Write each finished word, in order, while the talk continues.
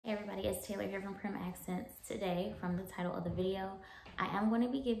it's Taylor here from PrimAccents. Today, from the title of the video, I am going to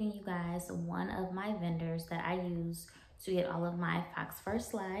be giving you guys one of my vendors that I use to get all of my Fox Fur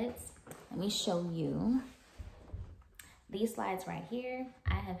slides. Let me show you. These slides right here,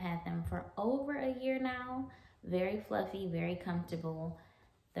 I have had them for over a year now. Very fluffy, very comfortable.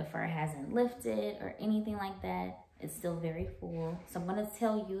 The fur hasn't lifted or anything like that. It's still very full. So I'm going to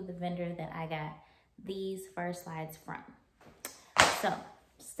tell you the vendor that I got these fur slides from. So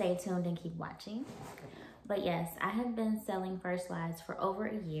stay tuned and keep watching. But yes, I have been selling fur slides for over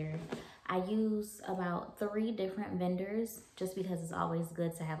a year. I use about 3 different vendors just because it's always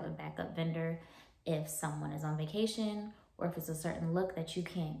good to have a backup vendor if someone is on vacation or if it's a certain look that you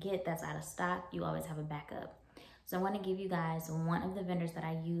can't get that's out of stock, you always have a backup. So I want to give you guys one of the vendors that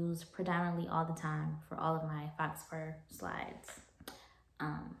I use predominantly all the time for all of my Fox Fur slides.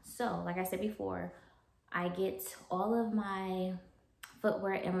 So like I said before, I get all of my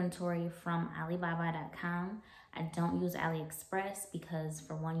footwear inventory from Alibaba.com. I don't use AliExpress because,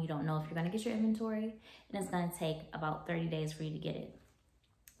 for one, you don't know if you're going to get your inventory, and it's going to take about 30 days for you to get it.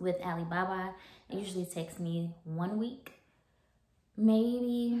 With Alibaba, it usually takes me 1 week,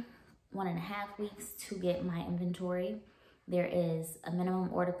 maybe 1.5 weeks to get my inventory. There is a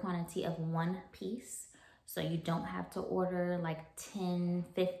minimum order quantity of 1 piece, so you don't have to order like 10,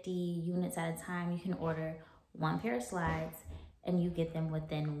 50 units at a time. You can order 1 pair of slides and you get them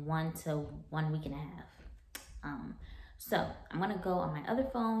within 1 to 1.5 weeks. So I'm gonna go on my other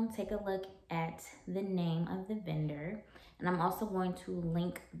phone, take a look at the name of the vendor, and I'm also going to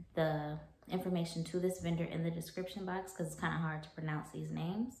link the information to this vendor in the description box because it's kind of hard to pronounce these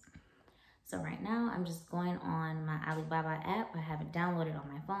names. So right now I'm just going on my Alibaba app. I have it downloaded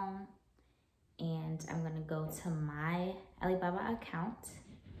on my phone, and I'm gonna go to my Alibaba account,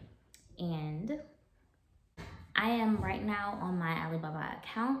 and I am right now on my Alibaba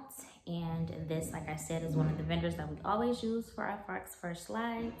account, and this, like I said, is one of the vendors that we always use for our Fox Fur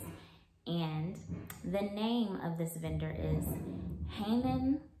slides. And the name of this vendor is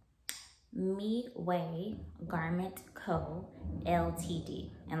Haining Miwei Garment Co.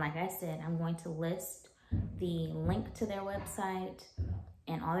 Ltd. And like I said, I'm going to list the link to their website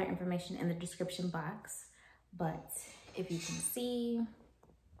and all their information in the description box. But if you can see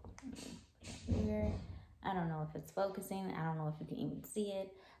here, I don't know if it's focusing. I don't know if you can even see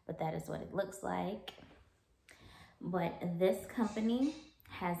it, but that is what it looks like. But this company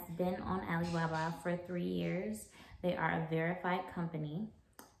has been on Alibaba for 3 years. They are a verified company.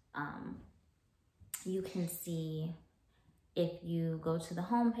 You can see, if you go to the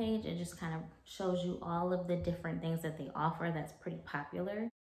homepage, it just kind of shows you all of the different things that they offer that's pretty popular.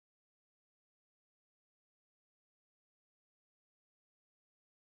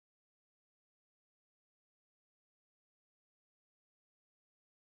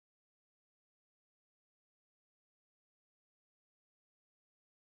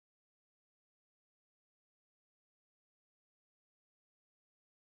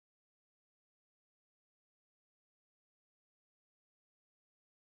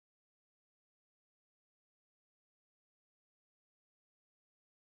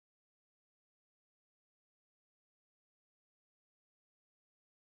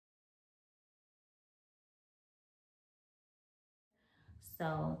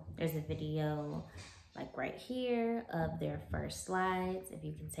 So there's a video like right here of their first slides. If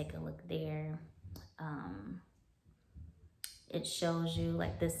you can take a look there, it shows you,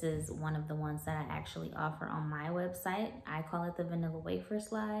 like, this is one of the ones that I actually offer on my website. I call it the vanilla wafer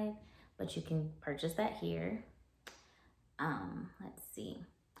slide, but you can purchase that here. Let's see.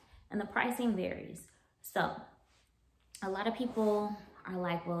 And the pricing varies. So a lot of people are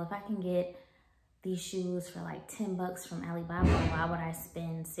like, well, if I can get these shoes for like 10 bucks from Alibaba, why would I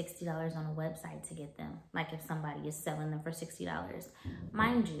spend $60 on a website to get them? Like, if somebody is selling them for $60.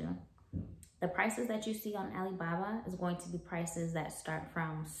 Mind you, the prices that you see on Alibaba is going to be prices that start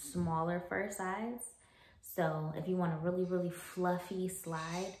from smaller fur size. So if you want a really, really fluffy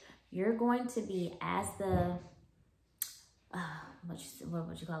slide, you're going to be, as the, what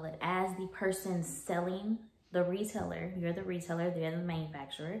would you call it? As the person selling, the retailer, you're the retailer, they're the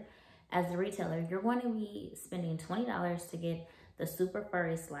manufacturer. As the retailer, you're going to be spending $20 to get the super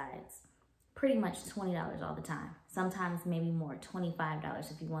furry slides. Pretty much $20 all the time. Sometimes maybe more,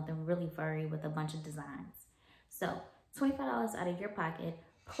 $25 if you want them really furry with a bunch of designs. So $25 out of your pocket,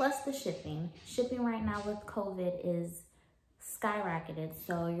 plus the shipping. Shipping right now with COVID is skyrocketed,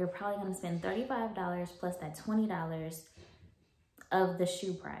 so you're probably gonna spend $35 plus that $20 of the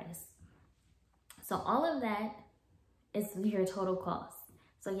shoe price. So all of that is your total cost.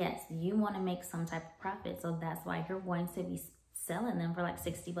 So yes, you wanna make some type of profit, so that's why you're going to be selling them for like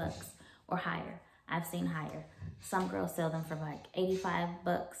 60 bucks. or higher. I've seen higher. Some girls sell them for like 85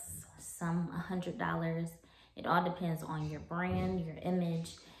 bucks, some $100. It all depends on your brand, your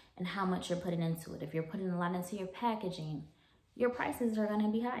image, and how much you're putting into it. If you're putting a lot into your packaging, your prices are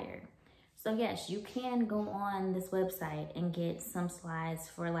gonna be higher. So yes, you can go on this website and get some slides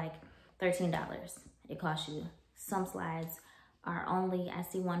for like $13. It costs you. Some slides are only, I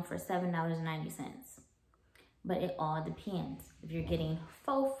see one for $7.90. But it all depends. If you're getting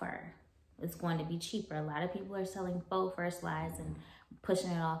faux fur, it's going to be cheaper. A lot of people are selling faux fur slides and pushing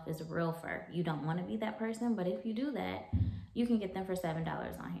it off as real fur. You don't want to be that person, but if you do that, you can get them for $7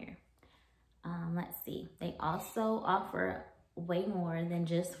 on here. Let's see. They also offer way more than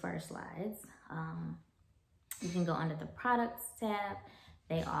just fur slides. You can go under the products tab.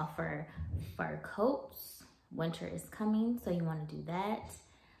 They offer fur coats. Winter is coming, so you want to do that.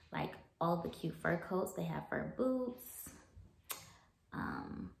 Like all the cute fur coats. They have fur boots.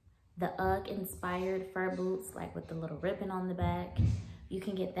 The UGG inspired fur boots, like with the little ribbon on the back. You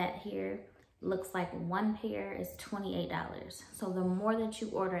can get that here. Looks like one pair is $28. So the more that you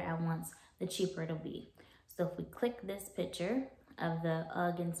order at once, the cheaper it'll be. So if we click this picture of the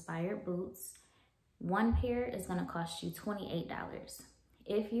UGG inspired boots, one pair is gonna cost you $28.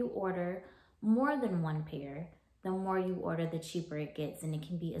 If you order more than one pair, the more you order, the cheaper it gets, and it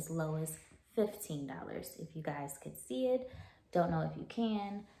can be as low as $15. If you guys could see it, don't know if you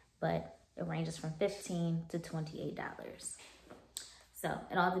can, but it ranges from $15 to $28. So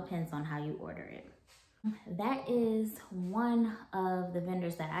it all depends on how you order it. That is one of the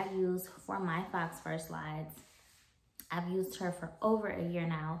vendors that I use for my Fox Fur slides. I've used her for over a year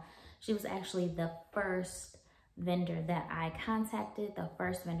now. She was actually the first vendor that I contacted, the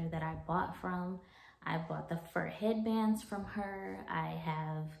first vendor that I bought from. I bought the fur headbands from her. I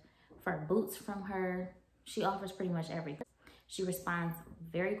have fur boots from her. She offers pretty much everything. She responds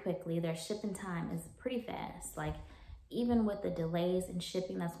very quickly. Their shipping time is pretty fast. Like even with the delays in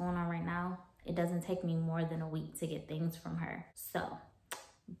shipping that's going on right now, it doesn't take me more than a week to get things from her. So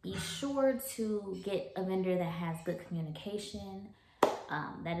be sure to get a vendor that has good communication.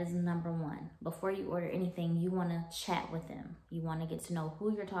 That is number one. Before you order anything, you want to chat with them. You want to get to know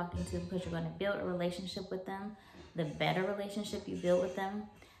who you're talking to, because you're going to build a relationship with them. The better relationship you build with them,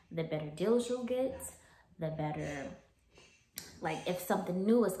 the better deals you'll get, the better, like if something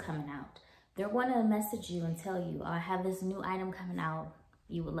new is coming out, they're going to message you and tell you, oh, I have this new item coming out.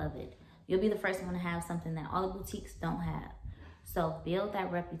 You would love it. You'll be the first one to have something that all the boutiques don't have. So build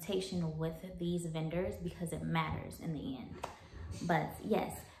that reputation with these vendors because it matters in the end. But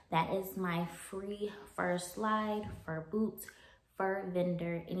yes, that is my free fur slide, fur boots, fur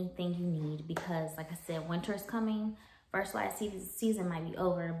vendor, anything you need, because like I said, winter is coming. Fur slide season might be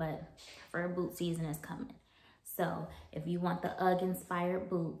over, but fur boot season is coming. So if you want the UGG inspired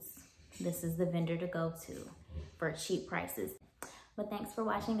boots, this is the vendor to go to for cheap prices. But thanks for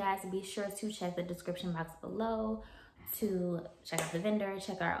watching, guys. Be sure to check the description box below to check out the vendor,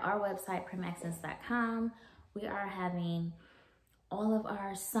 check out our website, PrimAccents.com. We are having all of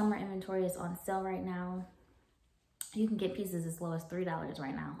our summer inventory is on sale right now. You can get pieces as low as $3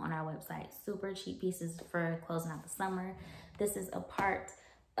 right now on our website. Super cheap pieces for closing out the summer. This is a part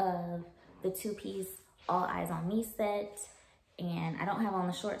of the two-piece All Eyes on Me set. And I don't have on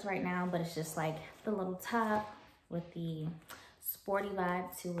the shorts right now, but it's just like the little top with the sporty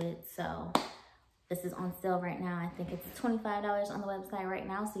vibe to it. So this is on sale right now. I think it's $25 on the website right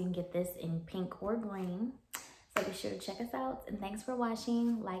now. So you can get this in pink or green. So be sure to check us out. And thanks for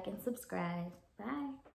watching. Like and subscribe. Bye.